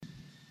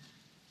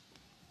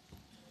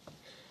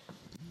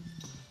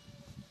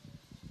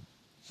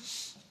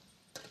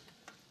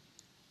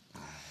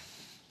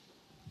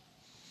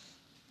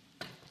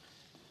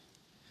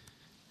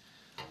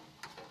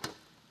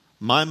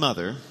My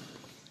mother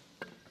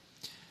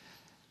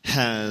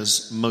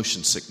has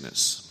motion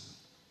sickness.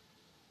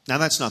 Now,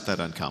 that's not that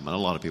uncommon. A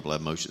lot of people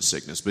have motion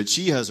sickness, but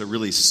she has a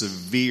really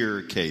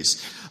severe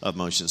case of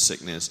motion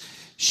sickness.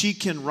 She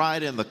can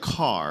ride in the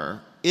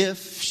car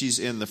if she's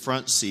in the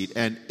front seat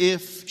and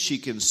if she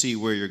can see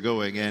where you're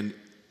going and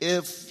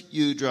if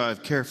you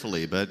drive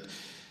carefully. But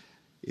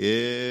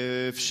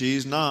if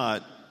she's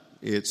not,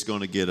 it's going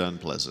to get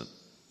unpleasant.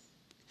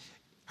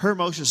 Her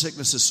motion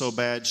sickness is so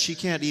bad, she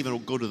can't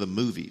even go to the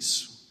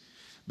movies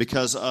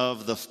because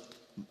of the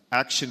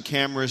action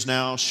cameras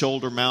now,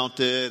 shoulder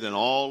mounted, and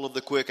all of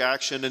the quick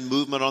action and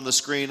movement on the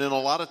screen, and a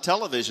lot of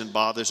television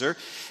bothers her.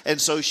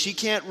 And so she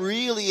can't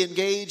really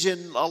engage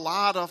in a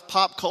lot of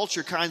pop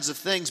culture kinds of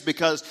things,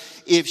 because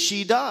if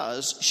she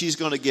does, she's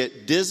going to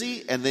get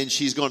dizzy, and then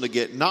she's going to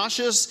get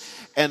nauseous,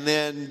 and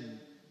then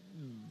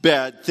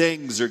bad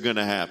things are going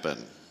to happen.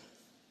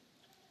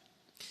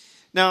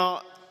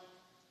 Now,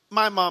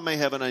 my mom may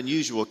have an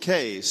unusual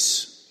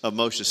case of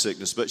motion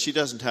sickness, but she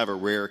doesn't have a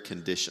rare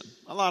condition.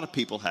 A lot of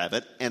people have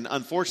it, and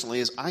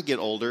unfortunately, as I get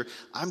older,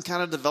 I'm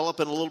kind of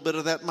developing a little bit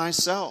of that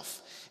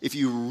myself. If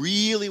you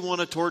really want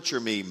to torture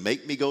me,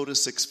 make me go to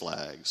Six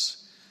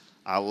Flags.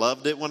 I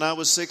loved it when I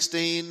was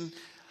 16.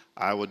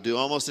 I would do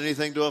almost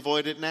anything to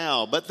avoid it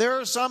now. But there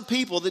are some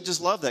people that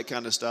just love that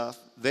kind of stuff.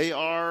 They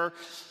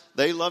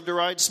love to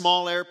ride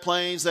small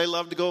airplanes. They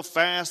love to go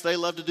fast. They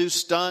love to do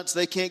stunts.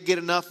 They can't get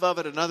enough of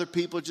it, and other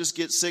people just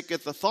get sick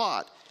at the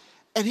thought.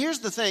 And here's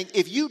the thing,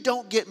 if you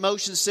don't get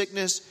motion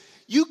sickness,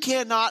 you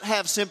cannot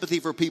have sympathy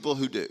for people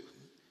who do.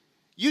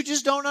 You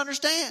just don't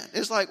understand.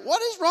 It's like,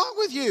 what is wrong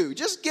with you?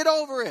 Just get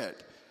over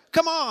it.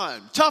 Come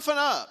on, toughen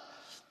up.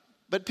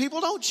 But people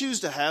don't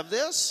choose to have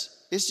this.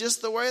 It's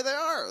just the way they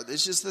are.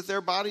 It's just that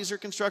their bodies are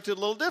constructed a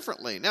little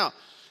differently. Now,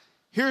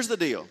 here's the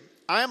deal.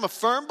 I am a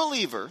firm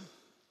believer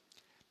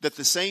that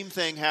the same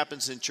thing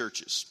happens in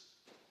churches.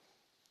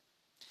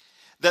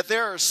 That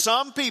there are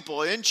some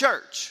people in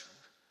church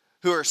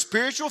who are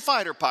spiritual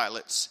fighter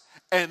pilots,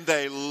 and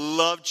they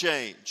love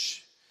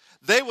change.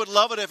 They would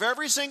love it if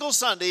every single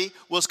Sunday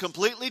was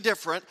completely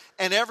different,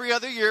 and every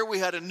other year we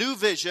had a new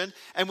vision,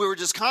 and we were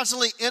just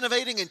constantly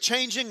innovating and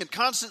changing and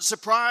constant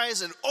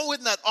surprise, and oh,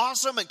 isn't that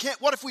awesome, and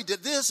what if we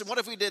did this, and what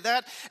if we did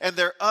that? And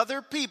there are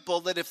other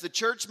people that if the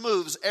church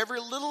moves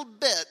every little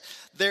bit,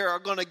 they are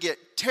going to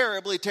get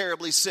terribly,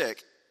 terribly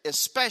sick,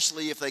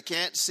 especially if they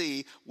can't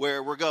see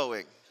where we're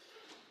going.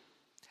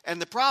 And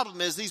the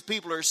problem is these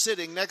people are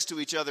sitting next to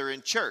each other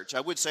in church.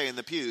 I would say in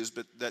the pews,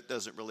 but that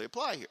doesn't really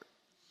apply here.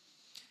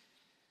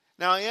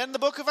 Now, in the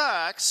book of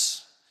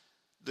Acts,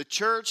 the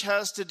church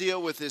has to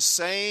deal with this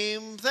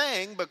same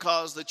thing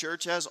because the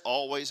church has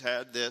always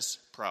had this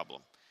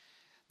problem.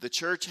 The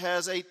church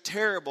has a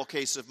terrible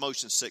case of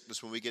motion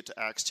sickness when we get to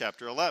Acts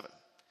chapter 11.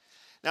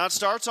 Now, it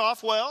starts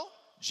off well.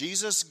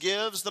 Jesus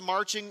gives the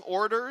marching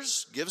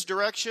orders, gives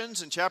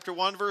directions in chapter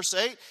 1, verse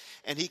 8,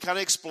 and he kind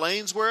of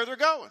explains where they're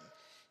going.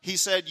 He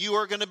said, you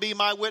are going to be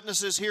my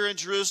witnesses here in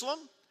Jerusalem,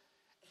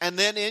 and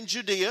then in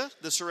Judea,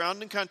 the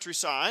surrounding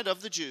countryside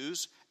of the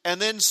Jews,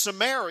 and then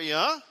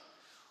Samaria,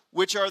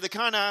 which are the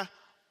kind of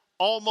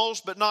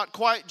almost but not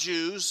quite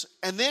Jews,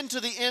 and then to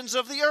the ends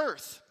of the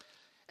earth.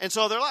 And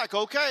so they're like,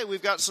 okay,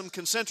 we've got some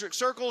concentric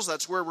circles.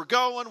 That's where we're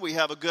going. We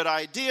have a good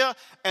idea.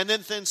 And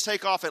then things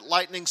take off at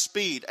lightning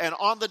speed. And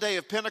on the day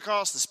of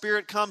Pentecost, the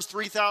Spirit comes,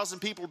 3,000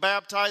 people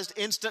baptized,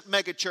 instant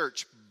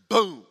megachurch.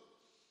 Boom.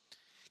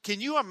 Can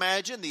you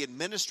imagine the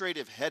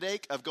administrative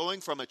headache of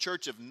going from a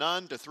church of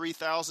none to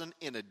 3,000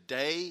 in a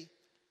day?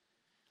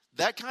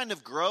 That kind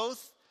of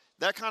growth,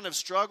 that kind of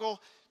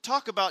struggle,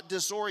 talk about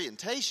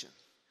disorientation.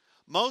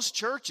 Most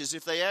churches,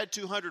 if they add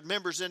 200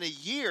 members in a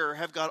year,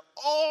 have got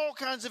all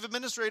kinds of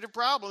administrative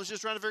problems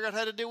just trying to figure out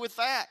how to deal with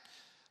that.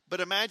 But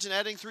imagine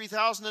adding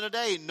 3,000 in a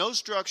day, no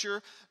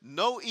structure,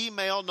 no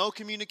email, no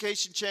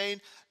communication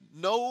chain,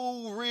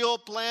 no real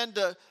plan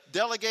to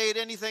delegate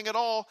anything at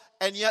all,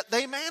 and yet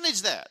they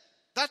manage that.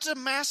 That's a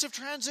massive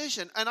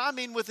transition. And I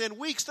mean, within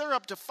weeks, they're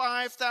up to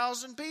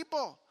 5,000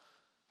 people.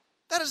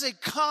 That is a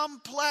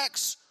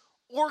complex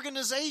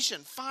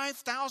organization.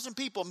 5,000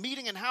 people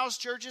meeting in house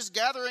churches,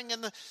 gathering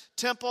in the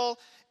temple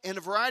in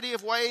a variety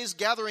of ways,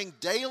 gathering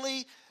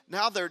daily.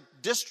 Now they're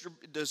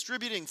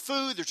distributing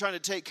food. They're trying to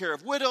take care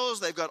of widows.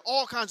 They've got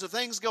all kinds of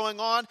things going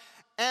on.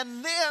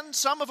 And then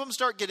some of them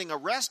start getting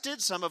arrested.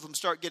 Some of them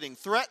start getting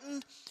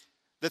threatened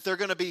that they're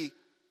going to be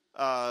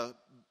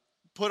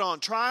put on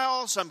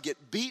trial, some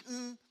get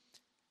beaten,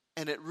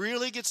 and it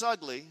really gets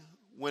ugly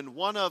when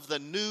one of the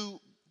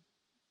new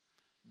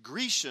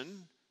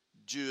Grecian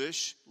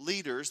Jewish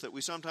leaders that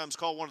we sometimes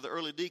call one of the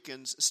early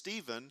deacons,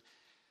 Stephen,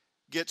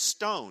 gets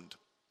stoned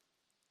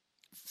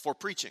for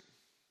preaching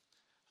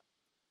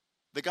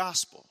the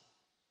gospel.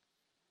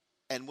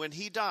 And when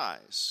he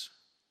dies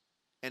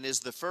and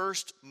is the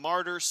first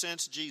martyr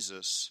since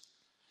Jesus,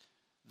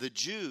 the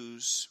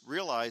Jews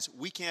realize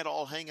we can't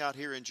all hang out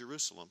here in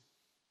Jerusalem.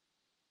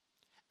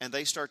 and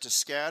they start to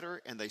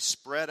scatter and they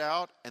spread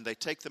out and they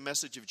take the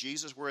message of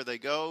Jesus where they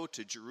go,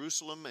 to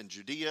Jerusalem and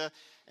Judea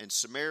and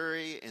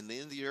Samaria and the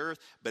end of the earth.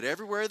 But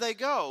everywhere they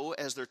go,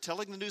 as they're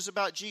telling the news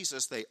about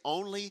Jesus, they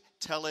only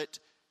tell it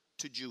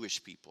to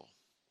Jewish people.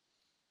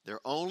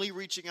 They're only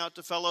reaching out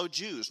to fellow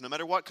Jews. No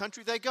matter what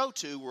country they go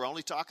to, we're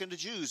only talking to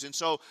Jews. And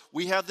so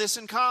we have this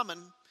in common.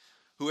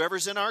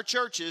 Whoever's in our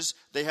churches,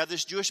 they have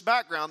this Jewish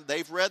background.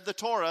 They've read the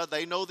Torah.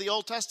 They know the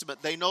Old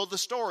Testament. They know the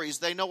stories.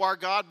 They know our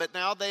God. But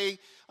now they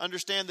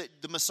understand that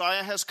the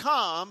Messiah has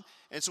come.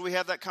 And so we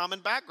have that common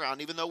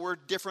background, even though we're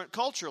different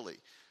culturally.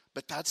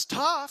 But that's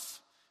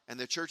tough. And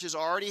the church has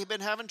already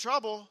been having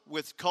trouble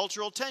with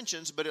cultural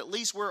tensions. But at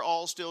least we're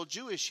all still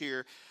Jewish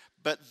here.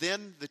 But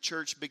then the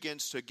church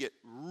begins to get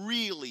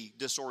really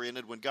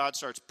disoriented when God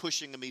starts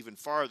pushing them even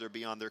farther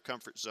beyond their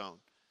comfort zone.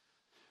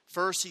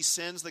 First, he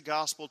sends the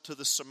gospel to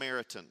the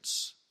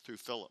Samaritans through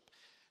Philip.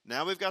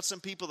 Now we've got some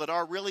people that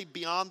are really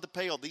beyond the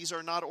pale. These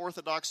are not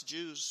Orthodox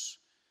Jews.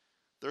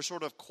 They're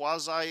sort of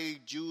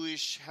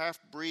quasi-Jewish,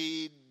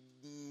 half-breed.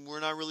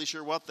 We're not really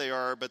sure what they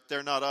are, but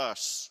they're not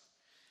us.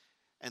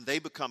 And they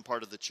become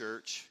part of the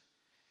church.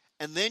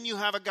 And then you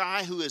have a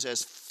guy who is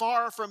as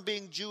far from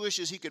being Jewish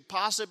as he could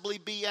possibly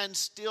be and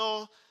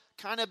still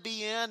kind of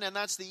be in, and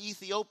that's the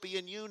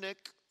Ethiopian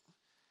eunuch.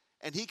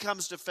 And he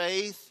comes to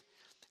faith.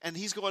 And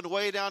he's going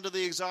way down to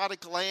the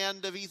exotic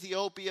land of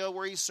Ethiopia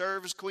where he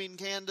serves Queen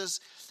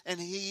Candace. And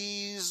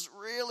he's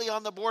really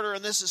on the border,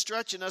 and this is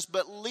stretching us.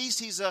 But at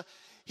least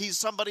he's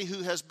somebody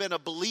who has been a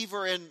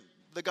believer in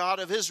the God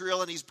of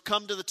Israel. And he's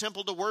come to the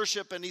temple to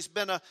worship. And he's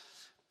been a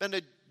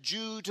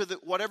Jew to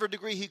whatever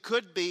degree he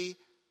could be.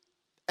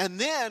 And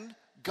then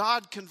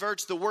God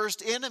converts the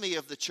worst enemy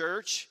of the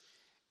church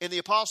in the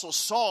apostle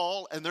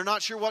Saul. And they're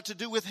not sure what to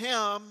do with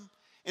him.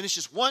 And it's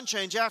just one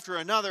change after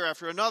another,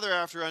 after another,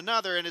 after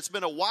another. And it's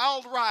been a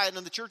wild ride,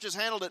 and the church has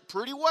handled it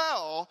pretty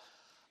well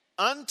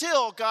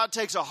until God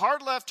takes a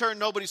hard left turn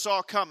nobody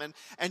saw coming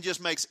and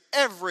just makes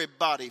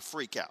everybody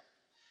freak out.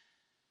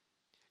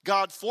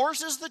 God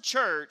forces the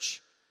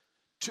church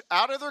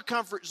out of their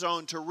comfort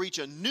zone to reach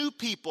a new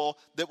people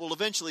that will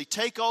eventually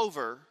take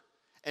over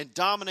and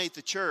dominate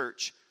the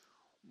church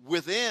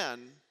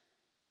within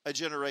a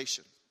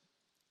generation.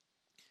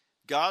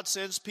 God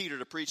sends Peter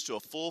to preach to a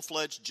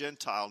full-fledged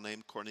Gentile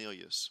named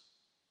Cornelius.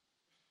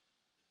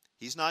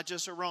 He's not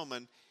just a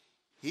Roman.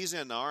 He's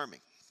in the army.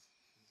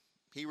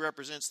 He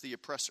represents the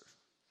oppressor.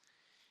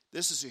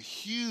 This is a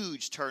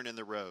huge turn in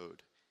the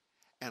road.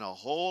 And a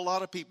whole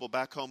lot of people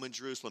back home in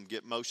Jerusalem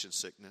get motion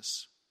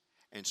sickness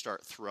and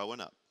start throwing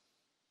up.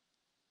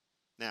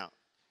 Now,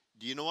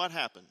 do you know what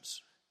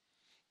happens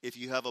if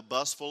you have a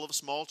bus full of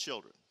small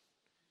children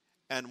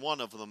and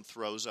one of them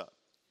throws up?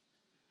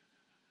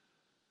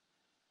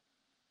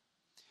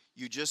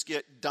 You just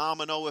get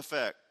domino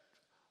effect,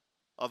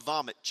 a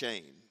vomit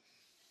chain.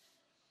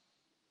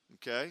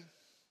 Okay?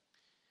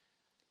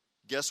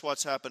 Guess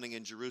what's happening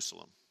in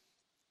Jerusalem?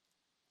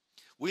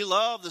 We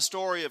love the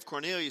story of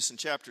Cornelius in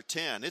chapter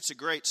 10. It's a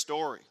great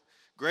story,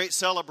 great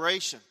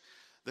celebration.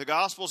 The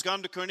gospel's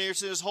gone to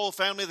Cornelius and his whole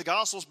family. The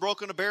gospel's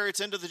broken a barrier. It's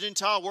into the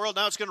Gentile world.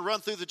 Now it's going to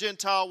run through the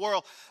Gentile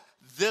world.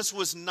 This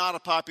was not a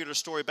popular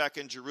story back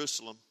in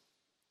Jerusalem.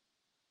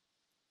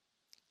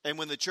 And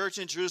when the church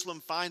in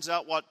Jerusalem finds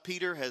out what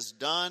Peter has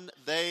done,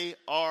 they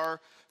are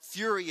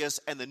furious.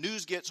 And the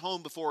news gets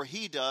home before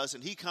he does,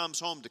 and he comes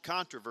home to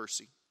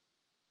controversy.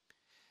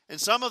 And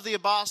some of the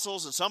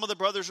apostles and some of the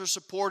brothers are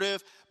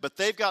supportive, but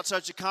they've got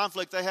such a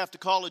conflict they have to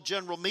call a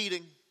general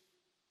meeting.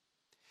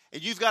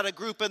 And you've got a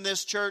group in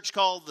this church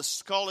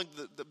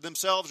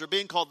themselves or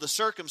being called the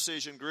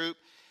circumcision group,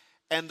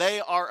 and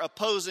they are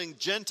opposing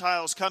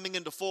Gentiles coming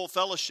into full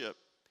fellowship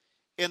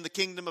in the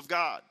kingdom of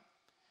God.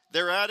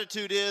 Their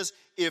attitude is,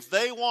 if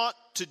they want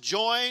to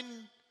join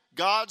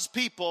God's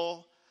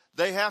people,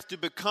 they have to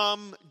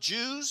become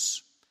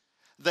Jews.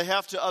 They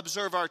have to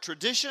observe our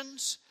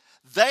traditions.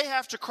 They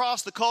have to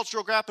cross the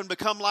cultural gap and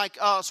become like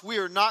us. We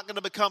are not going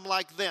to become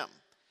like them.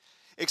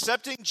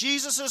 Accepting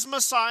Jesus as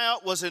Messiah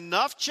was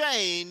enough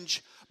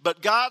change,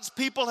 but God's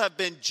people have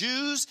been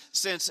Jews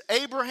since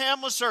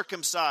Abraham was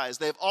circumcised.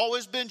 They've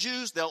always been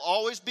Jews. They'll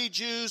always be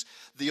Jews.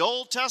 The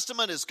Old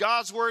Testament is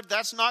God's word.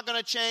 That's not going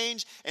to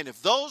change. And if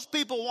those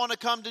people want to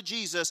come to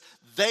Jesus,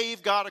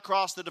 they've got to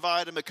cross the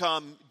divide and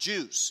become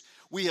Jews.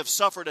 We have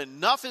suffered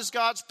enough as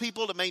God's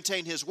people to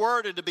maintain His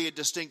word and to be a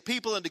distinct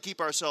people and to keep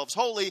ourselves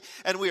holy.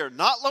 And we are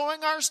not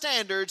lowering our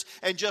standards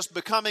and just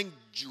becoming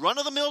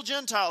run-of-the-mill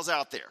Gentiles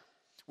out there.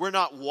 We're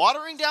not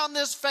watering down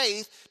this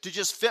faith to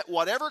just fit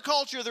whatever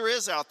culture there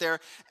is out there.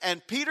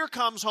 And Peter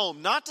comes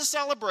home not to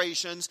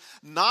celebrations,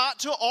 not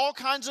to all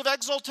kinds of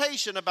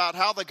exultation about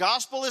how the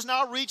gospel has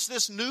now reached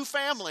this new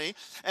family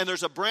and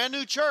there's a brand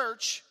new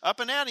church up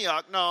in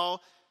Antioch. No,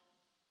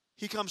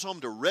 he comes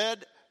home to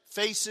red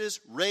faces,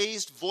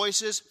 raised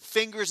voices,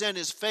 fingers in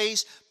his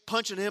face,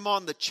 punching him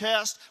on the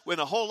chest with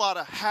a whole lot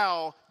of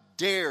how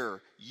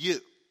dare you.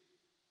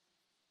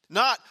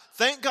 Not,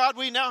 thank God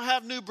we now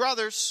have new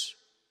brothers.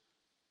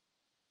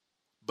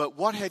 But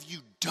what have you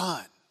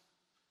done?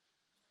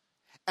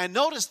 And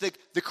notice that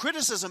the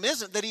criticism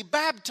isn't that he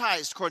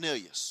baptized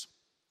Cornelius.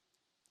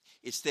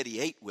 It's that he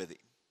ate with him.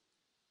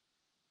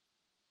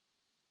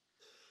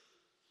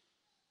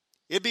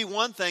 It'd be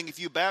one thing if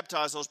you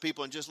baptized those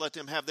people and just let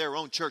them have their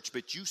own church,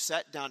 but you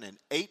sat down and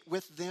ate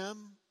with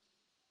them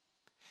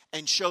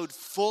and showed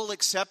full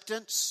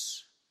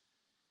acceptance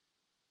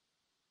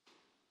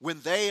when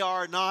they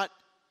are not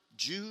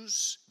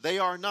Jews, they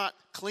are not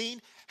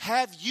clean.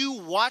 Have you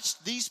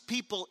watched these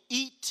people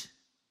eat?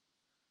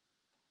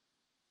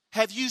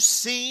 Have you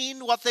seen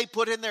what they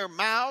put in their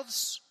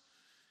mouths?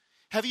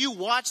 Have you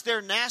watched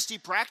their nasty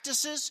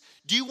practices?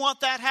 Do you want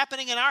that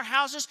happening in our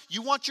houses?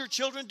 You want your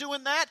children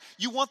doing that?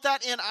 You want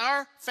that in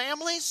our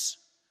families?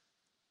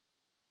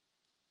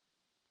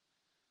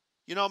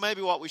 You know,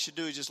 maybe what we should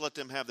do is just let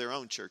them have their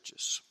own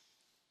churches.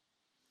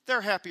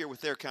 They're happier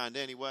with their kind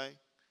anyway.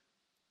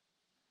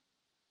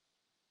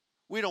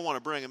 We don't want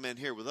to bring them in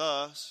here with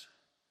us.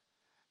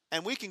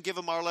 And we can give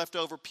them our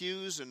leftover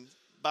pews and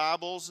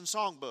Bibles and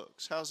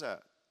songbooks. How's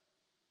that?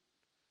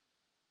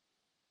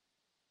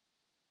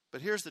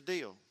 But here's the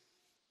deal.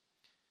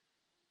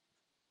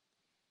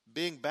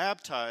 Being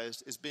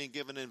baptized is being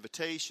given an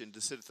invitation to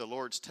sit at the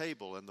Lord's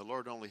table, and the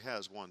Lord only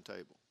has one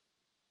table.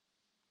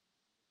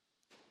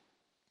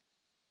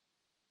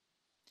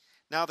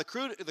 Now, the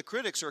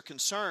critics are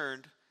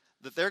concerned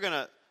that they're going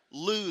to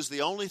lose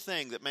the only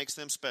thing that makes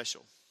them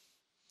special.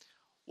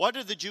 What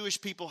did the Jewish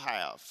people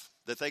have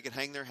that they could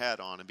hang their hat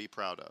on and be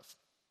proud of?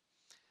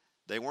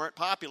 They weren't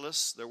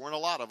populous. There weren't a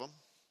lot of them.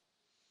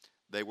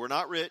 They were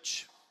not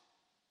rich.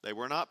 They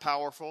were not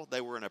powerful.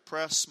 They were an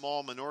oppressed,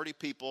 small minority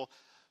people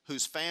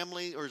whose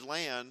family or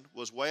land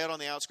was way out on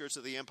the outskirts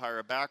of the empire,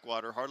 a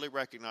backwater, hardly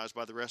recognized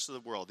by the rest of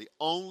the world. The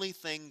only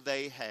thing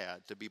they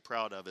had to be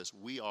proud of is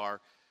we are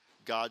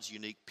God's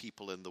unique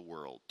people in the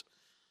world.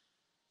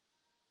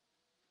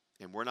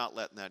 And we're not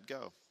letting that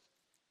go.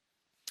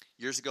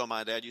 Years ago,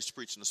 my dad used to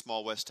preach in a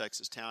small West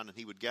Texas town, and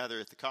he would gather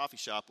at the coffee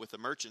shop with the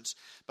merchants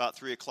about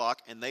 3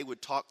 o'clock, and they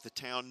would talk the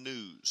town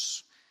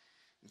news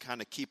and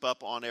kind of keep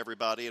up on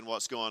everybody and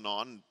what's going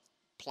on and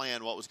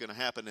plan what was going to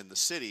happen in the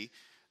city,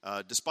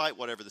 despite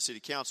whatever the city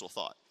council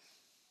thought.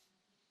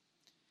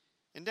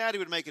 And Daddy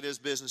would make it his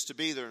business to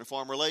be there and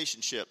form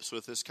relationships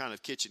with this kind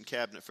of kitchen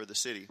cabinet for the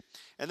city.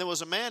 And there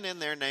was a man in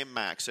there named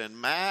Max, and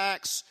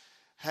Max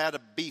had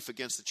a beef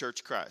against the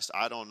Church of Christ.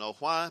 I don't know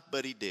why,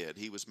 but he did.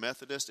 He was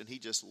Methodist, and he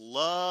just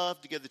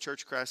loved to give the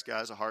Church of Christ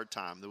guys a hard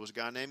time. There was a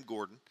guy named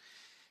Gordon,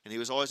 and he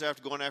was always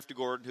going after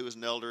Gordon, who was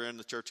an elder in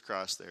the Church of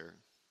Christ there.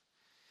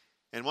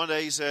 And one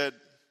day he said,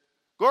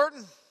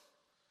 Gordon,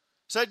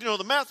 said, you know,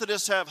 the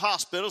Methodists have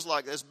hospitals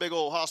like this big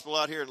old hospital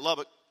out here in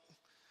Lubbock.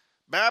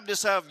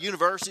 Baptists have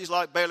universities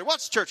like Baylor.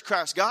 What's the Church of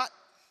Christ got?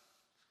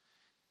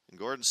 And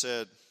Gordon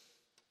said,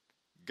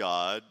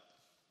 God.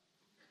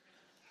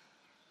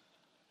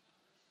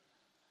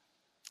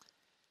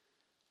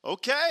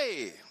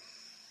 Okay.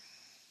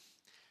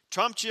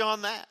 Trumped you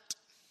on that.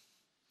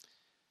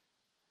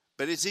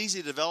 But it's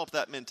easy to develop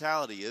that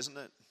mentality, isn't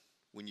it?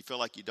 When you feel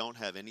like you don't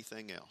have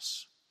anything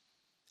else.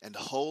 And to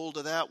hold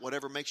to that,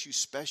 whatever makes you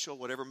special,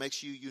 whatever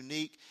makes you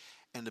unique,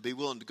 and to be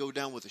willing to go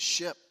down with a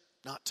ship,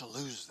 not to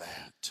lose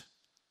that.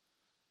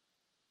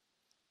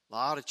 A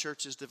lot of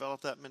churches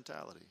develop that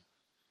mentality.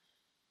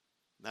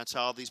 And that's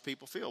how these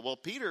people feel. Well,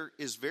 Peter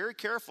is very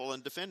careful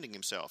in defending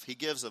himself. He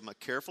gives them a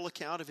careful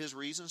account of his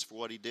reasons for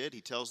what he did.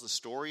 He tells the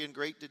story in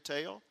great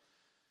detail.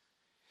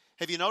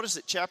 Have you noticed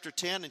that chapter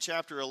 10 and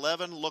chapter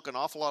 11 look an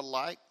awful lot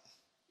alike?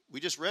 We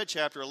just read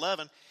chapter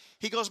 11.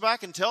 He goes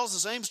back and tells the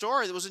same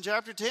story that was in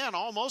chapter 10,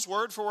 almost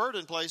word for word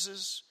in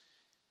places.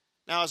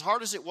 Now, as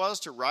hard as it was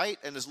to write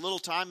and as little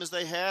time as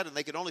they had, and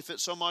they could only fit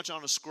so much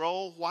on a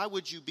scroll, why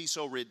would you be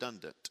so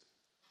redundant?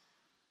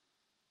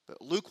 But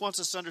Luke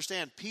wants us to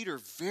understand, Peter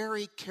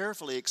very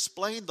carefully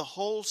explained the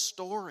whole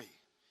story.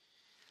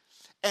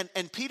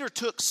 And Peter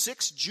took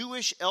 6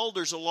 Jewish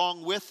elders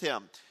along with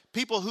him,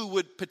 people who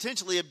would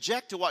potentially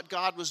object to what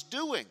God was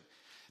doing.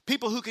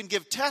 People who can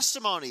give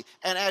testimony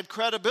and add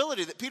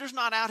credibility that Peter's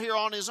not out here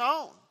on his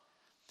own.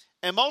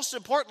 And most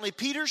importantly,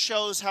 Peter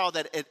shows how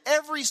that at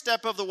every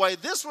step of the way,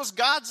 this was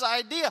God's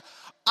idea.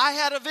 I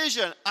had a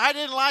vision. I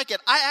didn't like it.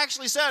 I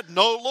actually said,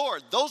 no,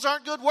 Lord. Those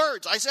aren't good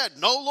words. I said,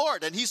 no,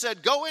 Lord. And he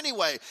said, go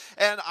anyway.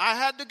 And I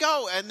had to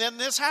go. And then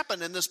this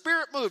happened. And the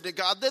Spirit moved. And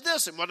God did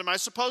this. And what am I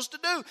supposed to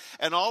do?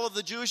 And all of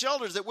the Jewish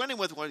elders that went in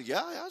with went,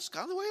 yeah, that's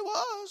kind of the way it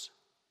was.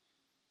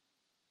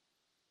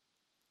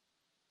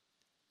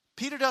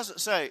 Peter doesn't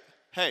say,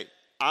 hey,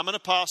 I'm an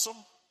apostle.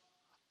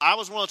 I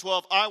was one of the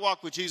 12. I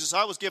walked with Jesus.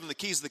 I was given the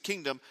keys of the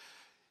kingdom.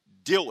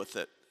 Deal with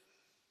it.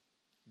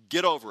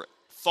 Get over it.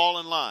 Fall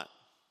in line.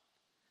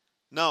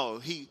 No,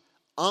 he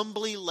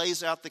humbly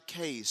lays out the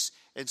case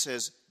and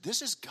says,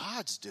 this is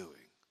God's doing.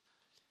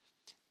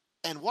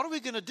 And what are we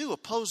going to do?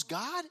 Oppose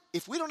God?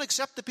 If we don't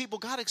accept the people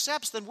God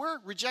accepts, then we're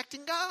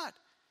rejecting God.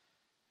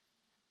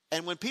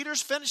 And when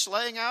Peter's finished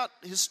laying out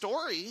his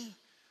story,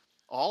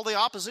 all the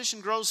opposition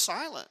grows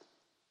silent.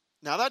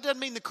 Now, that doesn't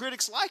mean the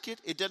critics like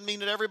it. It doesn't mean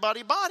that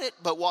everybody bought it.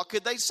 But what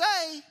could they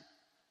say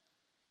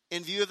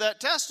in view of that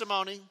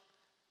testimony?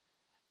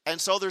 And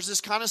so there's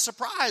this kind of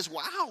surprise.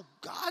 Wow,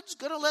 God's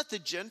going to let the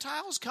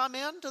Gentiles come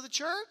into the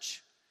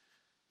church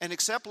and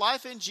accept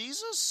life in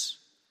Jesus?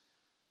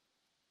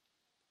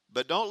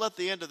 But don't let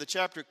the end of the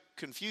chapter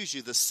confuse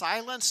you. The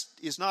silence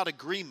is not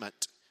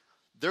agreement.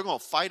 They're going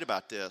to fight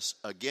about this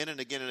again and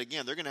again and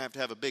again. They're going to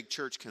have a big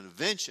church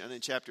convention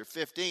in chapter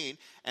 15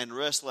 and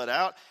wrestle it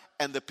out.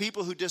 And the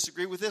people who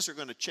disagree with this are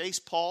going to chase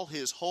Paul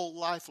his whole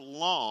life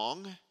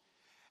long.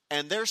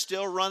 And they're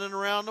still running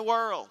around the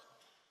world.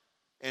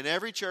 In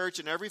every church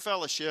and every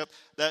fellowship,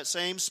 that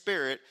same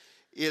spirit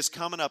is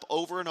coming up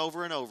over and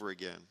over and over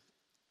again.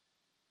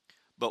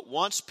 But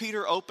once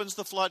Peter opens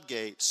the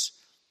floodgates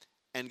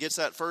and gets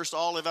that first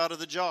olive out of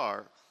the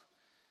jar,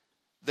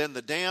 then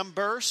the dam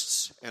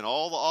bursts and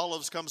all the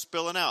olives come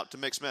spilling out, to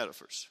mix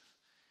metaphors.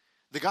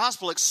 The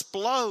gospel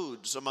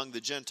explodes among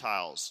the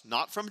Gentiles,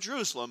 not from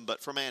Jerusalem,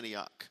 but from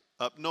Antioch,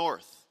 up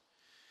north.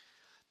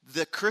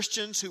 The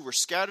Christians who were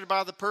scattered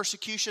by the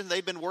persecution,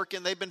 they've been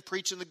working, they've been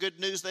preaching the good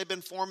news, they've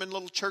been forming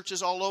little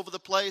churches all over the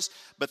place,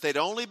 but they'd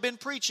only been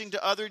preaching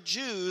to other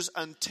Jews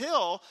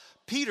until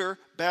Peter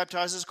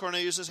baptizes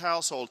Cornelius'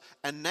 household.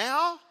 And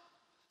now,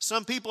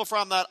 some people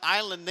from that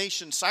island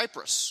nation,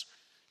 Cyprus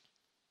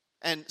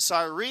and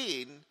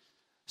Cyrene,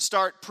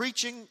 start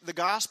preaching the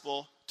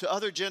gospel to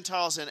other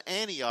Gentiles in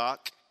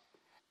Antioch,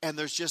 and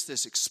there's just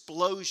this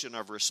explosion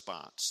of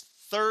response.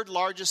 Third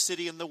largest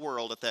city in the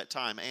world at that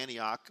time,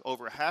 Antioch,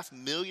 over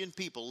 500,000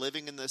 people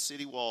living in the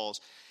city walls.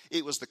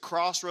 It was the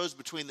crossroads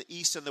between the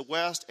east and the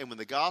west, and when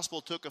the gospel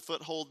took a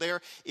foothold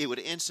there, it would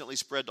instantly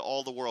spread to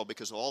all the world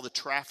because of all the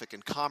traffic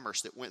and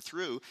commerce that went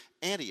through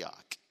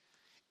Antioch.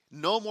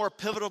 No more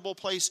pivotal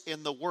place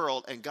in the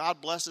world, and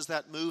God blesses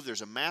that move.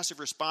 There's a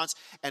massive response,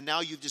 and now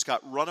you've just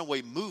got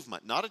runaway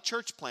movement, not a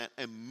church plant,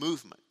 a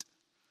movement.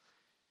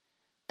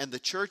 And the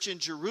church in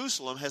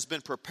Jerusalem has been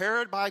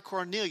prepared by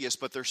Cornelius,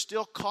 but they're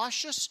still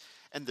cautious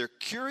and they're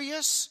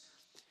curious.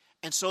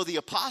 And so the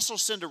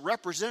apostles send a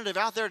representative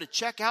out there to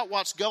check out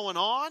what's going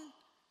on.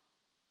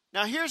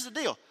 Now here's the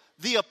deal.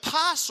 The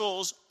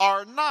apostles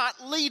are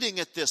not leading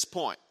at this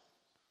point.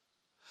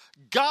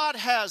 God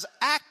has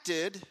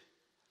acted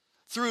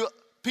through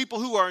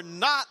people who are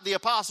not the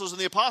apostles, and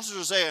the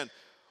apostles are saying,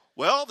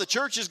 well, the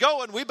church is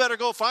going, we better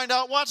go find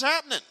out what's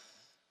happening.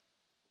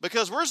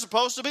 Because we're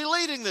supposed to be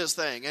leading this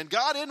thing, and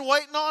God isn't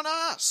waiting on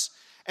us.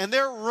 And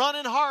they're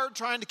running hard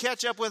trying to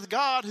catch up with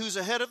God, who's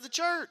ahead of the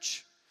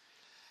church.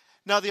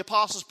 Now, the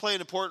apostles play an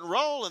important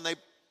role, and they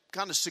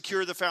kind of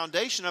secure the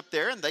foundation up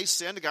there, and they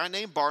send a guy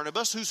named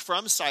Barnabas, who's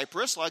from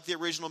Cyprus, like the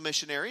original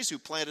missionaries who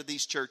planted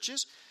these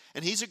churches.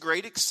 And he's a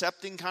great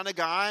accepting kind of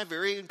guy,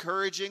 very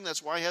encouraging.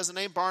 That's why he has the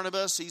name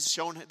Barnabas. He's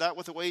shown that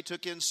with the way he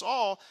took in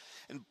Saul.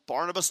 And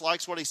Barnabas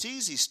likes what he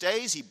sees. He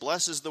stays. He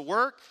blesses the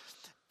work.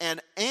 And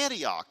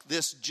Antioch,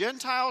 this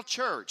Gentile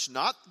church,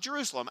 not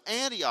Jerusalem,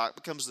 Antioch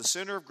becomes the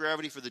center of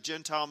gravity for the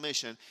Gentile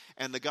mission,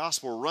 and the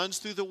gospel runs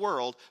through the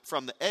world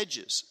from the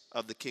edges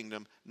of the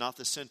kingdom, not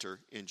the center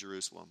in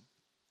Jerusalem.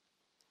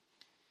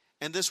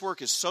 And this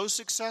work is so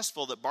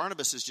successful that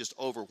Barnabas is just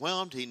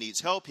overwhelmed. He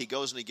needs help. He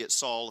goes and he gets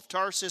Saul of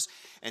Tarsus,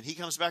 and he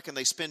comes back, and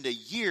they spend a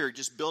year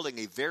just building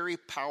a very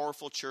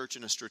powerful church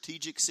in a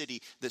strategic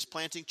city that's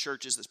planting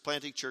churches, that's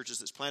planting churches,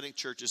 that's planting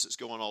churches, that's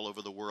going all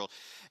over the world.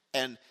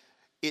 And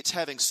it's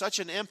having such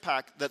an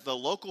impact that the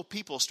local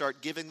people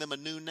start giving them a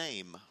new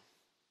name.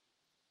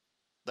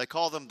 They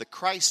call them the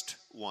Christ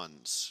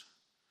ones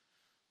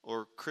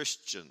or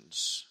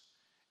Christians.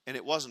 And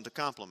it wasn't a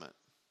compliment.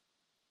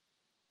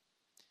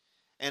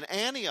 And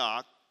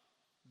Antioch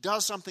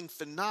does something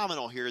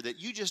phenomenal here that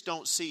you just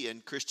don't see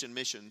in Christian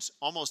missions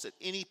almost at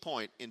any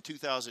point in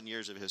 2,000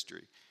 years of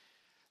history.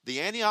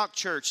 The Antioch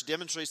church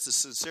demonstrates the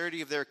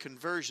sincerity of their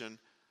conversion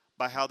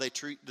by how they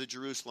treat the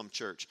Jerusalem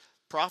church.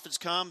 Prophets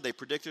come, they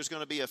predict there's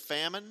going to be a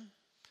famine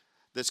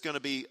that's going to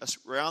be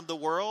around the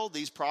world.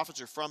 These prophets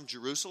are from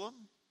Jerusalem.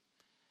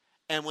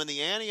 And when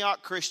the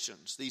Antioch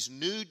Christians, these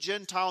new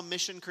Gentile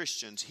mission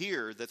Christians,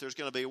 hear that there's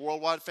going to be a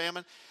worldwide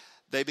famine,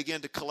 they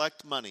begin to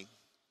collect money.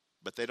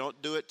 But they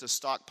don't do it to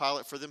stockpile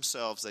it for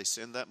themselves. They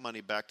send that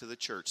money back to the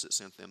church that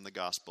sent them the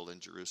gospel in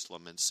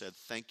Jerusalem and said,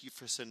 thank you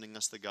for sending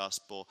us the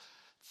gospel.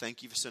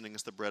 Thank you for sending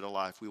us the bread of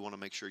life. We want to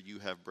make sure you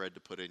have bread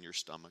to put in your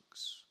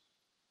stomachs.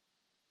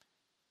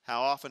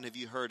 How often have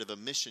you heard of a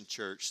mission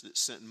church that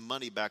sent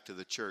money back to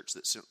the church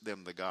that sent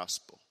them the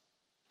gospel?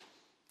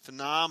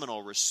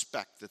 Phenomenal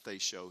respect that they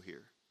show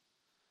here.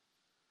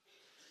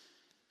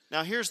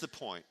 Now here's the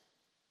point.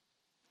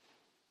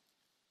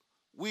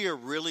 We are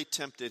really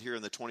tempted here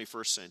in the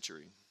 21st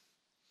century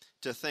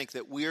to think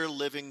that we are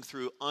living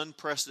through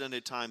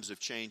unprecedented times of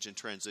change and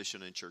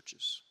transition in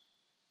churches.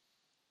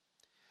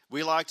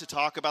 We like to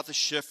talk about the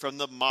shift from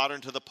the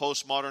modern to the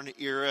postmodern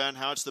era and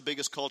how it's the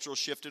biggest cultural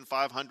shift in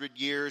 500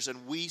 years.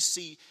 And we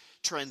see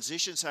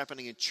transitions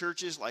happening in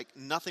churches like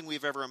nothing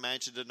we've ever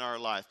imagined in our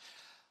life.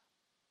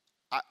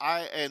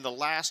 In the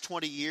last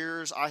 20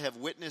 years, I have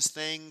witnessed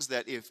things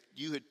that if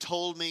you had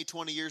told me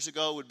 20 years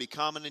ago would be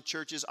common in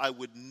churches, I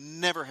would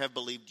never have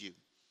believed you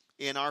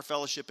in our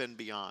fellowship and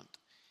beyond.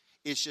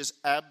 It's just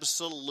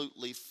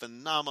absolutely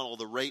phenomenal,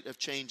 the rate of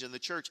change in the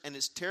church. And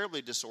it's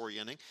terribly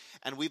disorienting.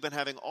 And we've been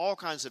having all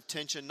kinds of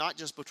tension, not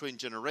just between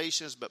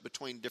generations, but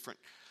between different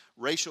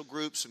racial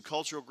groups and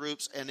cultural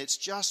groups. And it's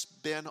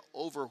just been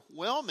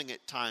overwhelming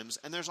at times.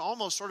 And there's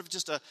almost sort of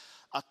just a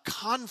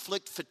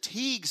conflict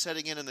fatigue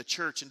setting in the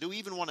church. And do we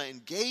even want to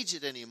engage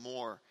it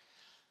anymore?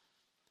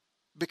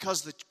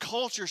 Because the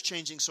culture is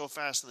changing so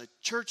fast and the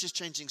church is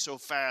changing so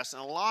fast.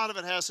 And a lot of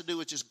it has to do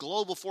with just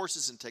global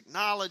forces and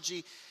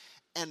technology.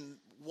 And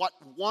what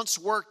once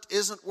worked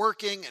isn't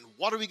working, and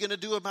what are we going to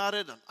do about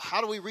it? And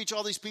how do we reach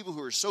all these people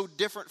who are so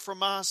different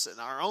from us, and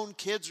our own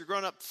kids are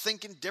growing up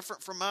thinking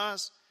different from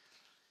us?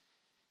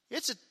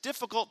 It's a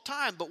difficult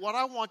time, but what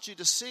I want you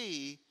to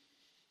see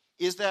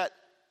is that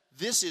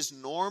this is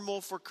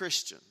normal for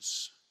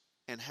Christians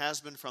and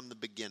has been from the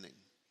beginning.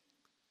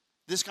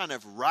 This kind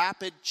of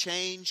rapid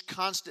change,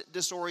 constant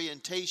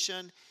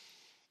disorientation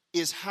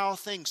is how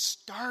things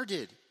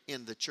started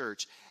in the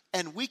church.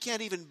 And we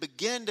can't even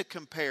begin to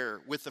compare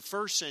with the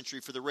first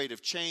century for the rate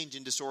of change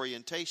and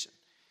disorientation.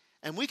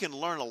 And we can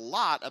learn a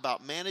lot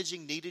about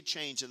managing needed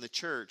change in the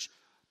church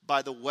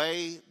by the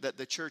way that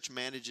the church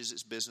manages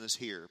its business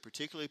here,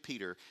 particularly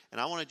Peter.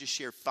 And I want to just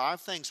share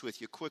 5 things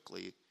with you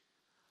quickly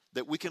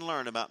that we can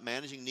learn about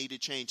managing needed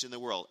change in the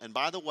world. And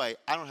by the way,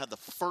 I don't have the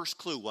first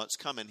clue what's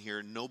coming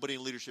here. Nobody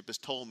in leadership has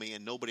told me,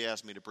 and nobody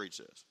asked me to preach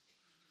this.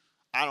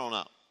 I don't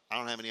know. I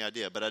don't have any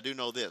idea. But I do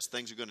know this.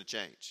 Things are going to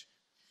change.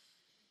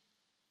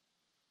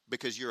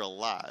 Because you're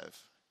alive,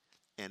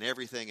 and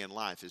everything in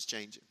life is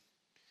changing.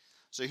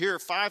 So here are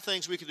 5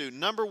 things we can do.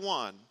 Number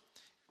 1,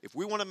 if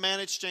we want to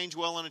manage change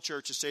well in a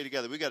church and stay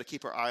together, we've got to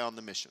keep our eye on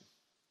the mission.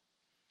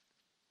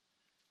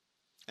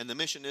 And the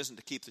mission isn't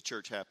to keep the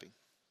church happy.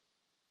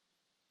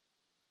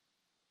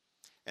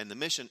 And the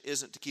mission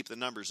isn't to keep the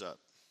numbers up.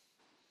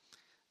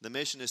 The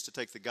mission is to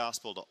take the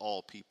gospel to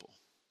all people.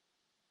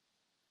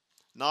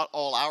 Not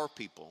all our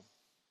people,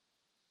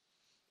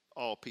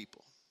 all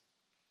people.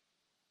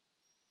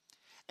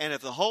 And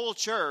if the whole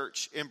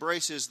church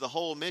embraces the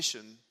whole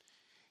mission,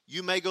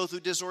 you may go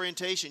through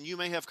disorientation, you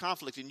may have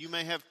conflict, and you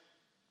may have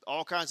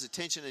all kinds of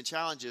tension and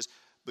challenges,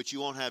 but you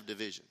won't have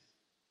division.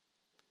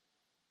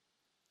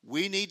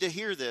 We need to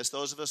hear this,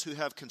 those of us who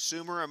have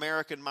consumer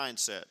American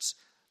mindsets.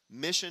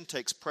 Mission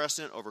takes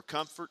precedent over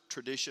comfort,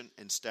 tradition,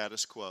 and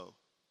status quo.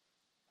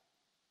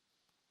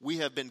 We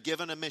have been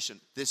given a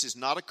mission. This is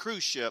not a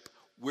cruise ship.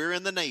 We're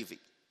in the Navy.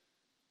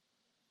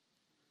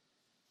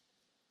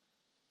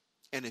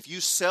 And if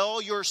you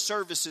sell your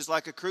services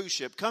like a cruise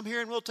ship, come here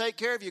and we'll take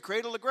care of you,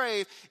 cradle to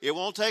grave. It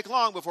won't take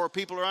long before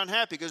people are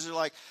unhappy because they're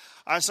like,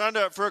 I signed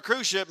up for a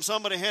cruise ship and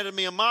somebody handed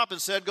me a mop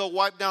and said, go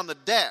wipe down the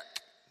deck.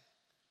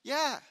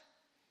 Yeah,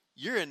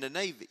 you're in the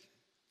Navy.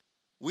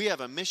 We have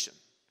a mission.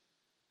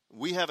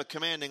 We have a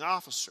commanding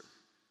officer.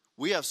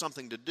 We have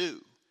something to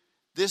do.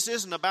 This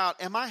isn't about,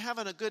 am I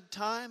having a good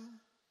time?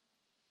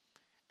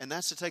 And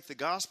that's to take the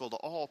gospel to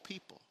all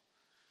people.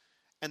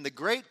 And the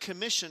Great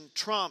Commission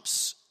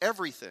trumps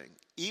everything,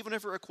 even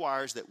if it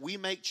requires that we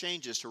make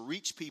changes to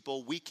reach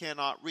people we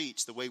cannot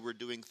reach the way we're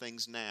doing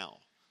things now.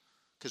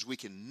 Because we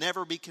can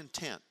never be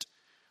content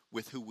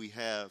with who we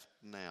have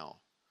now.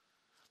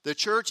 The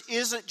church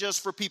isn't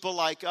just for people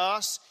like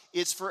us,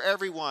 it's for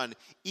everyone.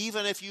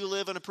 Even if you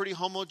live in a pretty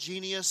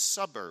homogeneous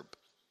suburb,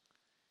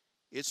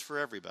 it's for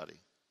everybody.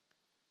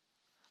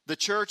 The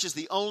church is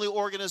the only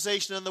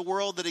organization in the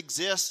world that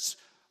exists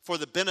for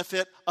the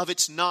benefit of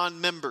its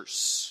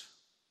non-members.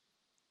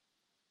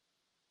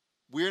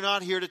 We're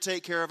not here to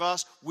take care of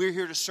us. We're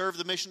here to serve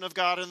the mission of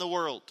God in the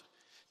world.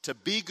 To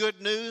be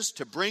good news,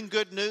 to bring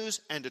good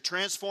news, and to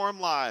transform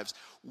lives.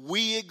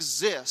 We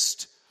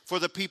exist for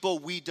the people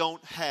we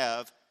don't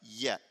have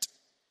yet.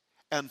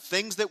 And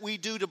things that we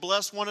do to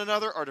bless one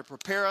another are to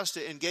prepare us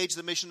to engage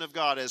the mission of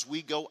God as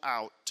we go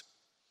out.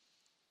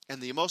 And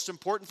the most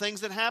important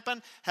things that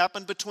happen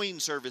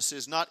between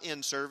services, not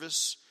in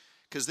service.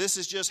 Because this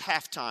is just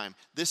halftime.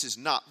 This is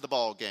not the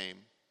ball game.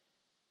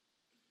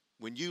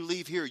 When you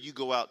leave here, you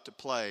go out to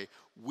play.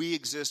 We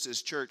exist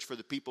as church for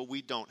the people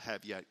we don't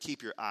have yet.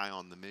 Keep your eye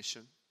on the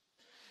mission.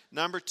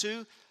 Number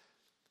 2,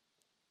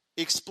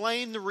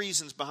 explain the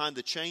reasons behind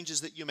the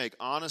changes that you make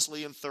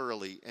honestly and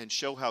thoroughly and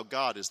show how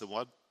God is the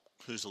one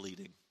who's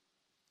leading.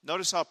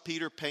 Notice how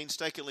Peter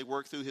painstakingly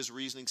worked through his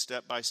reasoning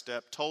step by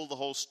step, told the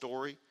whole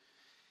story.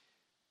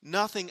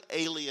 Nothing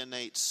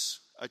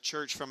alienates a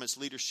church from its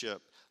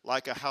leadership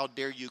like a how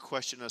dare you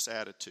question us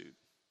attitude.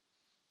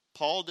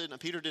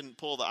 Peter didn't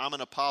pull the I'm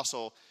an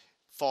apostle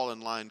fall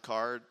in line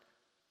card.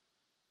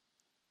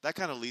 That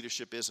kind of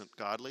leadership isn't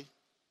godly.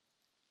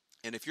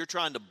 And if you're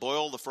trying to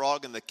boil the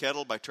frog in the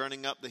kettle by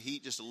turning up the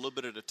heat just a little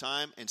bit at a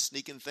time and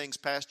sneaking things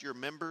past your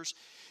members,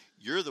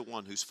 you're the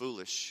one who's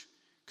foolish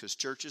because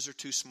churches are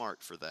too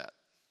smart for that.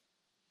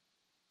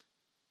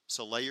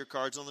 So lay your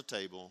cards on the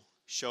table.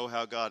 Show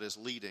how God is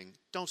leading.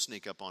 Don't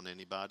sneak up on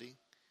anybody.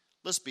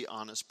 Let's be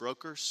honest,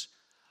 brokers.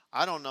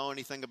 I don't know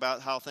anything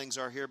about how things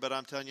are here, but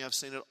I'm telling you, I've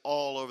seen it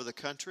all over the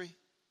country.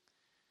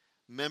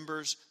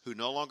 Members who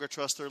no longer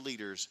trust their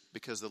leaders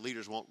because the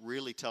leaders won't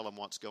really tell them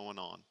what's going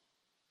on.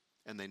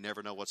 and they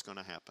never know what's going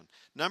to happen.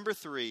 Number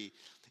 3,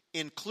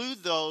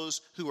 include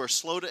those who are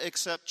slow to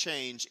accept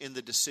change in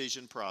the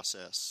decision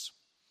process.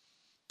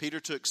 Peter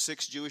took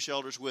 6 Jewish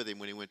elders with him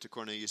when he went to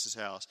Cornelius'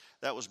 house.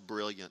 That was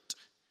brilliant.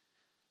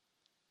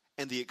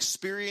 And the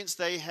experience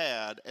they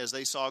had as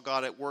they saw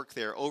God at work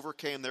there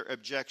overcame their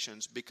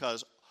objections,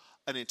 because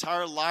an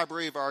entire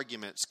library of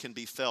arguments can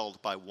be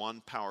felled by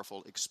one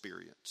powerful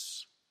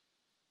experience.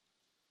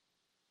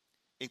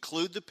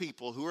 Include the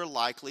people who are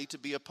likely to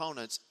be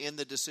opponents in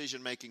the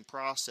decision-making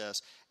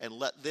process and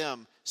let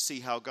them see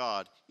how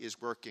God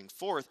is working.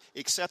 4th,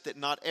 accept that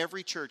not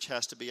every church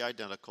has to be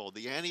identical.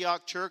 The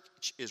Antioch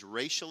church is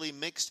racially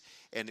mixed,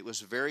 and it was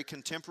very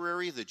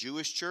contemporary. The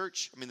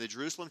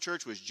Jerusalem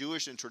church was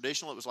Jewish and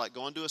traditional. It was like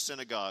going to a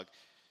synagogue.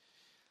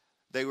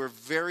 They were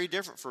very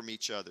different from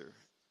each other.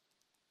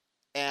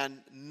 And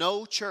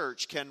no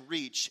church can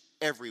reach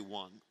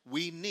everyone.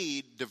 We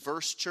need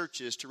diverse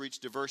churches to reach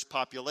diverse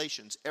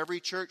populations. Every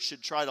church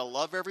should try to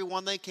love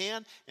everyone they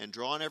can and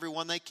draw on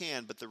everyone they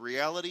can. But the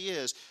reality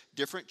is,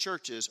 different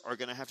churches are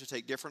going to have to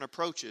take different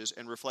approaches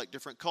and reflect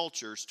different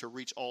cultures to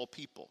reach all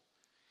people.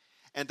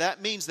 And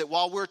that means that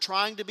while we're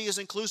trying to be as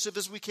inclusive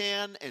as we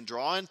can and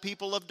draw in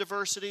people of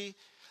diversity,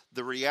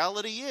 the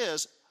reality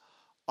is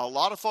a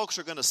lot of folks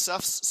are going to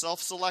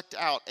self-select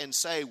out and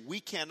say,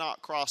 we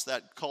cannot cross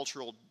that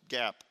cultural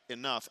gap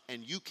enough,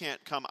 and you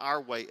can't come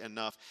our way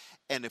enough.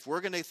 And if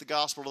we're going to take the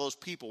gospel to those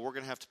people, we're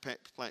going to have to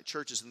plant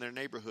churches in their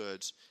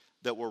neighborhoods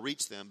that will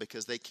reach them,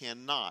 because they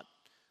cannot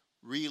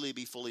really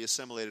be fully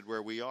assimilated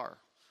where we are.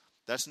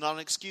 That's not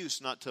an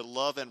excuse not to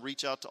love and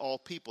reach out to all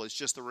people. It's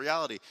just the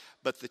reality.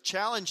 But the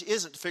challenge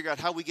isn't to figure out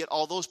how we get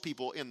all those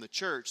people in the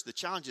church. The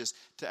challenge is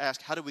to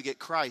ask, how do we get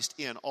Christ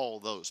in all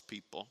those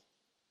people?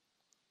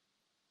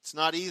 It's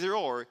not either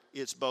or,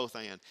 it's both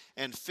and.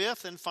 And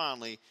 5th and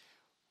finally,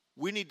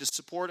 we need to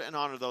support and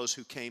honor those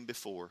who came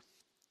before.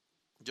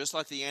 Just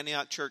like the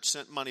Antioch church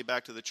sent money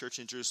back to the church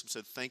in Jerusalem,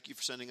 said, thank you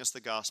for sending us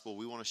the gospel.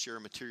 We want to share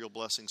material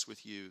blessings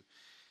with you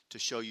to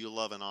show you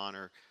love and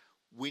honor.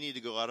 We need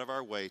to go out of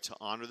our way to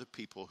honor the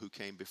people who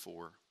came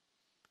before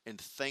and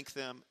thank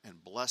them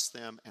and bless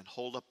them and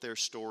hold up their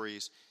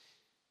stories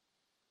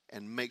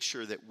and make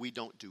sure that we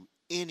don't do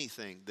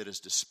anything that is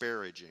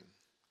disparaging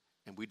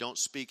and we don't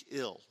speak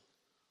ill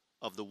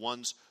of the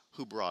ones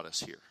who brought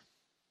us here.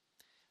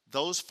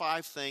 Those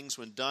 5 things,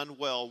 when done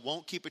well,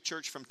 won't keep a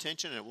church from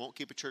tension and it won't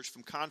keep a church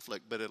from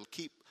conflict, but it'll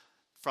keep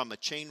from a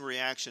chain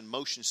reaction,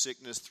 motion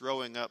sickness,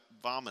 throwing up,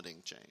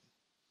 vomiting chain.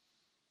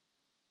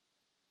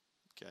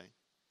 Okay.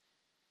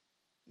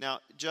 Now,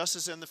 just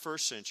as in the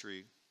first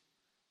century,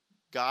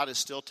 God is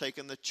still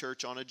taking the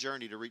church on a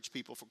journey to reach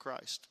people for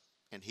Christ.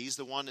 And He's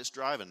the one that's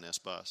driving this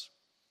bus.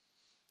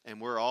 And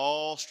we're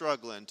all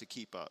struggling to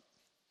keep up.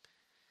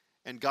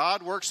 And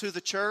God works through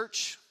the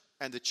church,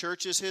 and the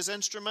church is His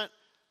instrument.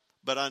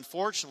 But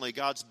unfortunately,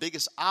 God's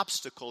biggest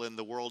obstacle in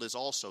the world is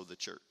also the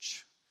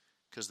church.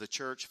 Because the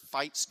church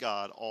fights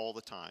God all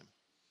the time.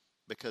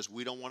 Because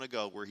we don't want to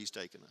go where He's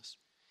taken us.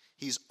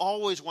 He's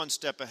always one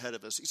step ahead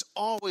of us. He's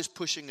always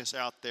pushing us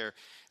out there.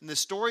 And the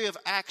story of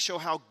Acts show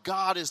how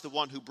God is the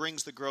one who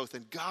brings the growth.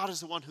 And God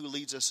is the one who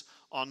leads us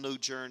on a new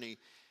journey.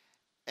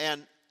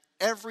 And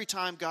every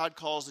time God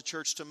calls the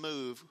church to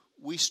move,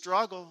 we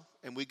struggle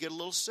and we get a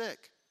little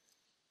sick.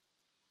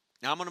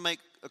 Now I'm going to make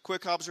a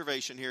quick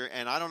observation here,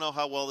 and I don't know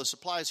how well this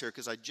applies here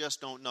because I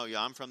just don't know you.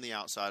 I'm from the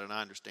outside, and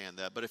I understand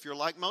that. But if you're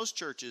like most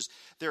churches,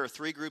 there are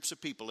 3 groups of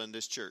people in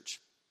this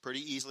church, pretty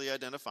easily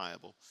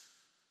identifiable.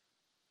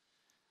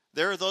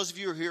 There are those of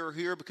you who are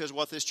here because of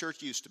what this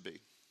church used to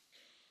be.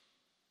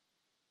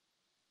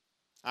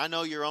 I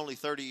know you're only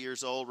 30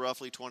 years old,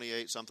 roughly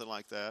 28, something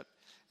like that.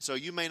 So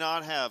you may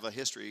not have a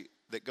history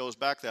that goes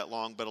back that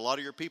long, but a lot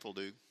of your people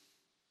do.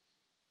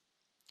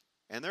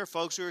 And there are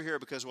folks who are here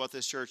because of what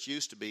this church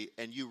used to be,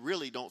 and you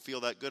really don't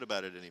feel that good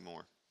about it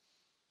anymore.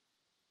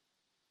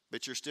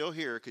 But you're still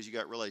here because you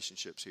got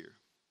relationships here.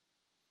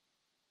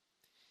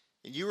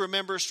 And you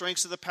remember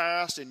strengths of the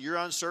past, and you're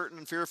uncertain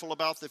and fearful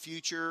about the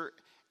future,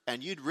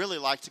 and you'd really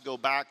like to go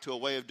back to a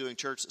way of doing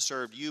church that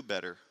served you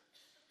better.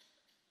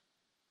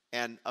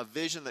 And a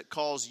vision that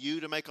calls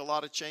you to make a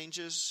lot of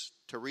changes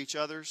to reach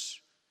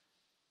others,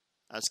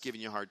 that's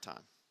giving you a hard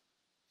time.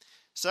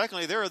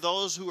 Secondly, there are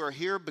those who are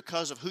here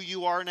because of who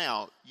you are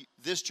now.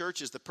 This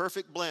church is the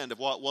perfect blend of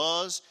what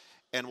was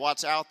and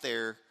what's out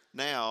there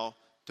now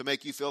to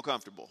make you feel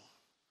comfortable.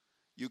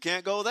 You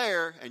can't go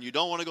there and you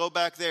don't want to go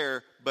back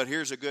there, but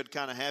here's a good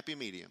kind of happy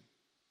medium.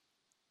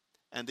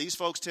 And these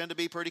folks tend to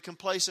be pretty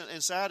complacent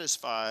and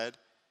satisfied,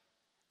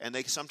 and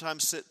they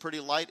sometimes sit pretty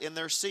light in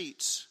their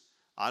seats.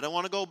 I don't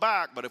want to go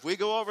back, but if we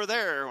go over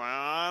there, well,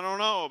 I don't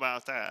know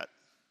about that.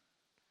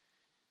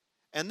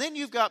 And then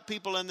you've got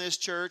people in this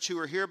church who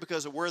are here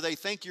because of where they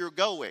think you're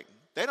going.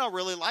 They don't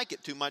really like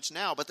it too much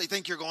now, but they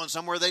think you're going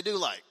somewhere they do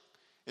like.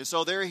 And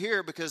so they're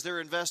here because they're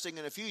investing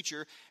in a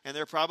future, and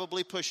they're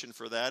probably pushing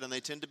for that, and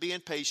they tend to be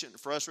impatient and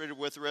frustrated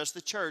with the rest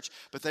of the church,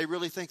 but they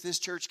really think this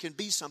church can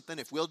be something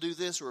if we'll do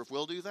this or if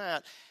we'll do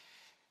that.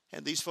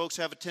 And these folks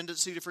have a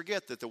tendency to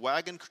forget that the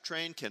wagon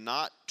train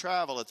cannot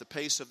travel at the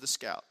pace of the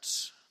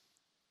scouts.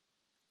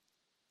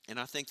 And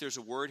I think there's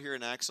a word here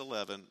in Acts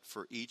 11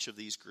 for each of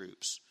these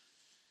groups.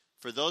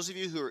 For those of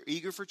you who are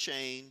eager for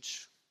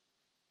change,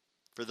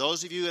 for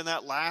those of you in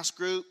that last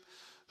group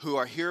who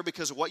are here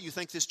because of what you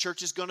think this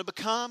church is going to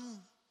become,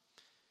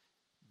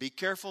 be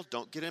careful.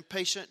 Don't get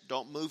impatient.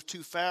 Don't move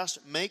too fast.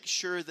 Make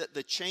sure that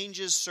the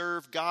changes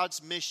serve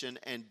God's mission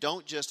and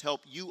don't just help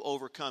you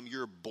overcome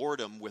your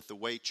boredom with the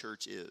way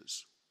church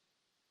is.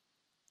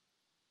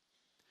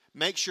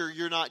 Make sure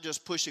you're not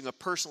just pushing a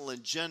personal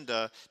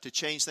agenda to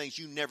change things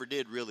you never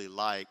did really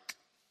like.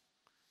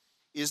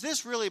 Is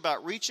this really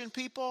about reaching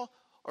people,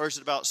 or is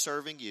it about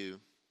serving you?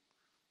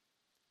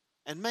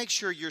 And make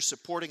sure you're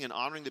supporting and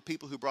honoring the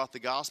people who brought the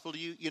gospel to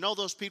you. You know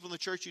those people in the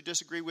church you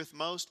disagree with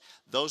most?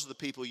 Those are the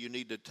people you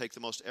need to take the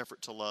most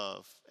effort to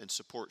love and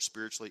support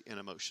spiritually and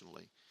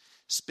emotionally.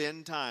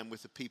 Spend time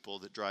with the people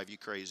that drive you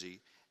crazy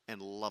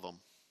and love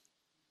them.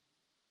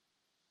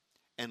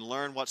 And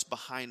learn what's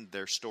behind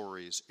their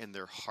stories and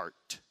their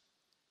heart.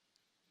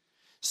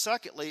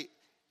 Secondly,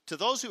 to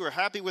those who are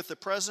happy with the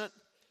present,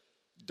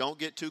 don't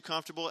get too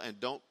comfortable and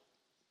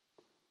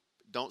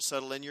don't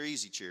settle in your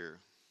easy chair.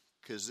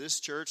 Because this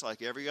church,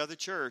 like every other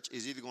church,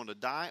 is either going to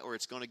die or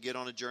it's going to get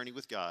on a journey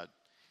with God.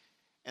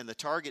 And the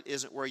target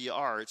isn't where you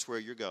are, it's where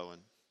you're going.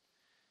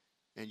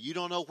 And you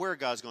don't know where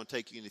God's going to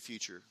take you in the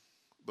future.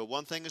 But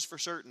one thing is for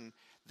certain,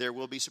 there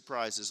will be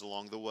surprises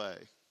along the way.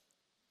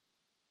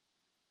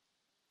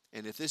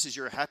 And if this is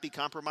your happy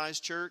compromise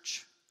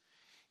church,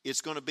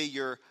 it's going to be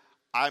your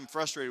I'm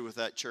frustrated with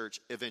that church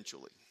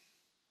eventually.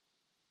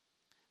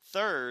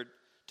 Third,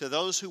 to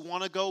those who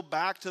want to go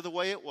back to the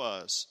way it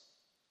was,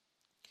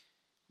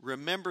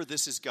 remember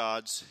this is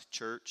God's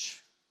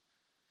church,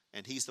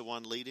 and He's the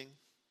one leading.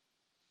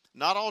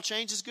 Not all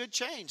change is good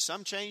change.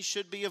 Some change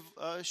should be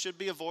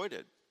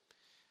avoided.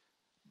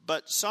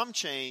 But some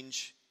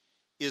change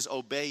is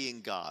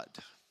obeying God.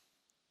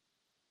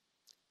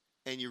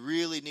 And you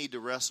really need to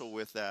wrestle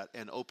with that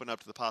and open up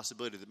to the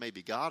possibility that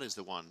maybe God is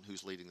the one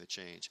who's leading the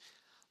change.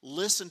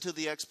 Listen to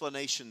the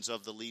explanations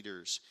of the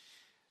leaders.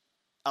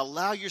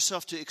 Allow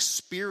yourself to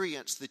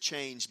experience the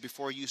change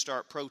before you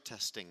start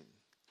protesting.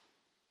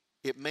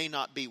 It may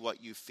not be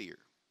what you fear.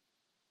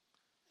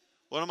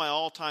 One of my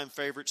all-time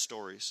favorite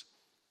stories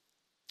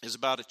is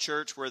about a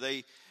church where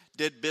they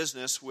did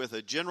business with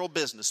a general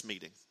business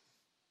meeting.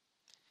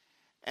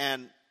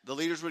 And the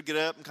leaders would get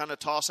up and kind of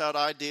toss out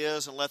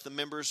ideas and let the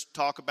members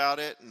talk about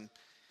it.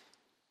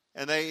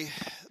 And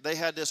they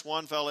had this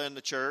one fella in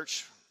the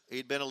church.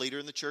 He'd been a leader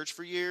in the church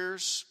for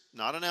years.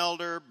 Not an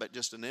elder, but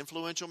just an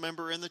influential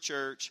member in the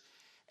church.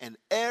 And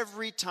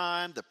every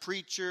time the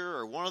preacher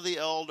or one of the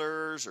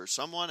elders or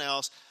someone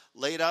else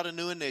laid out a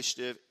new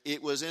initiative,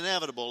 it was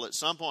inevitable at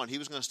some point he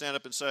was going to stand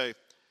up and say,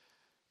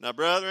 "Now,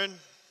 brethren,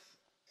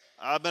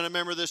 I've been a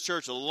member of this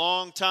church a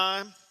long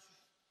time.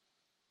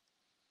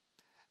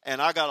 And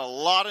I got a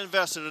lot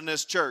invested in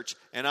this church,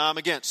 and I'm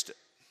against it."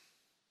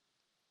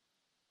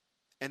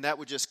 And that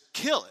would just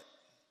kill it.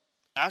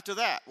 After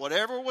that,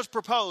 whatever was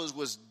proposed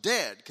was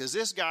dead, because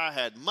this guy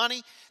had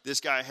money, this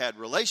guy had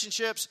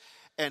relationships,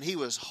 and he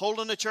was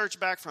holding the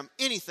church back from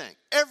anything.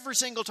 Every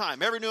single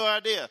time, every new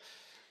idea.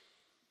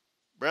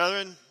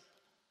 "Brethren,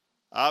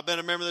 I've been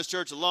a member of this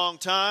church a long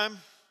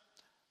time.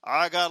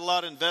 I got a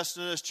lot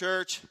invested in this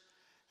church,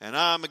 and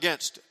I'm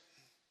against it.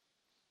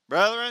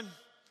 Brethren,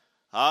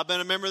 I've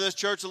been a member of this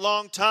church a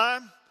long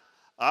time.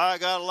 I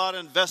got a lot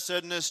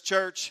invested in this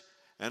church,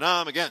 and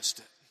I'm against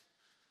it."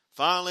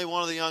 Finally,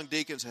 one of the young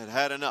deacons had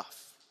had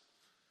enough.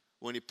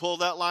 When he pulled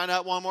that line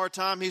out one more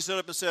time, he stood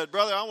up and said,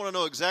 "Brother, I want to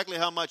know exactly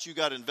how much you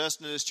got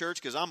invested in this church,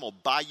 because I'm going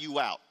to buy you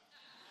out."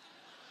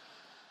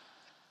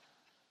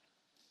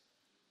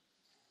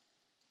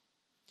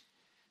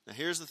 Now,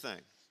 here's the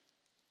thing.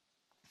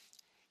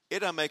 It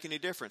doesn't make any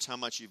difference how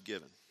much you've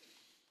given.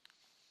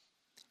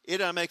 It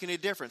doesn't make any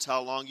difference how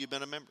long you've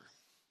been a member.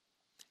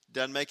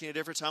 Doesn't make any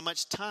difference how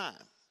much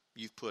time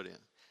you've put in.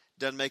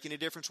 Doesn't make any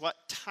difference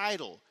what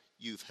title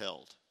you've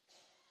held.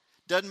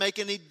 Doesn't make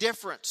any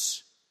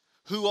difference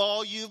who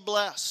all you've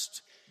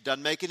blessed.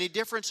 Doesn't make any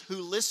difference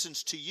who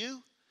listens to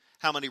you,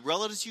 how many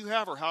relatives you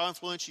have, or how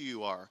influential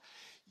you are.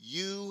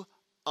 You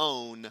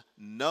own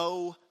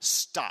no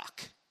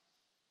stock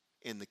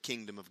in the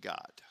kingdom of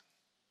God.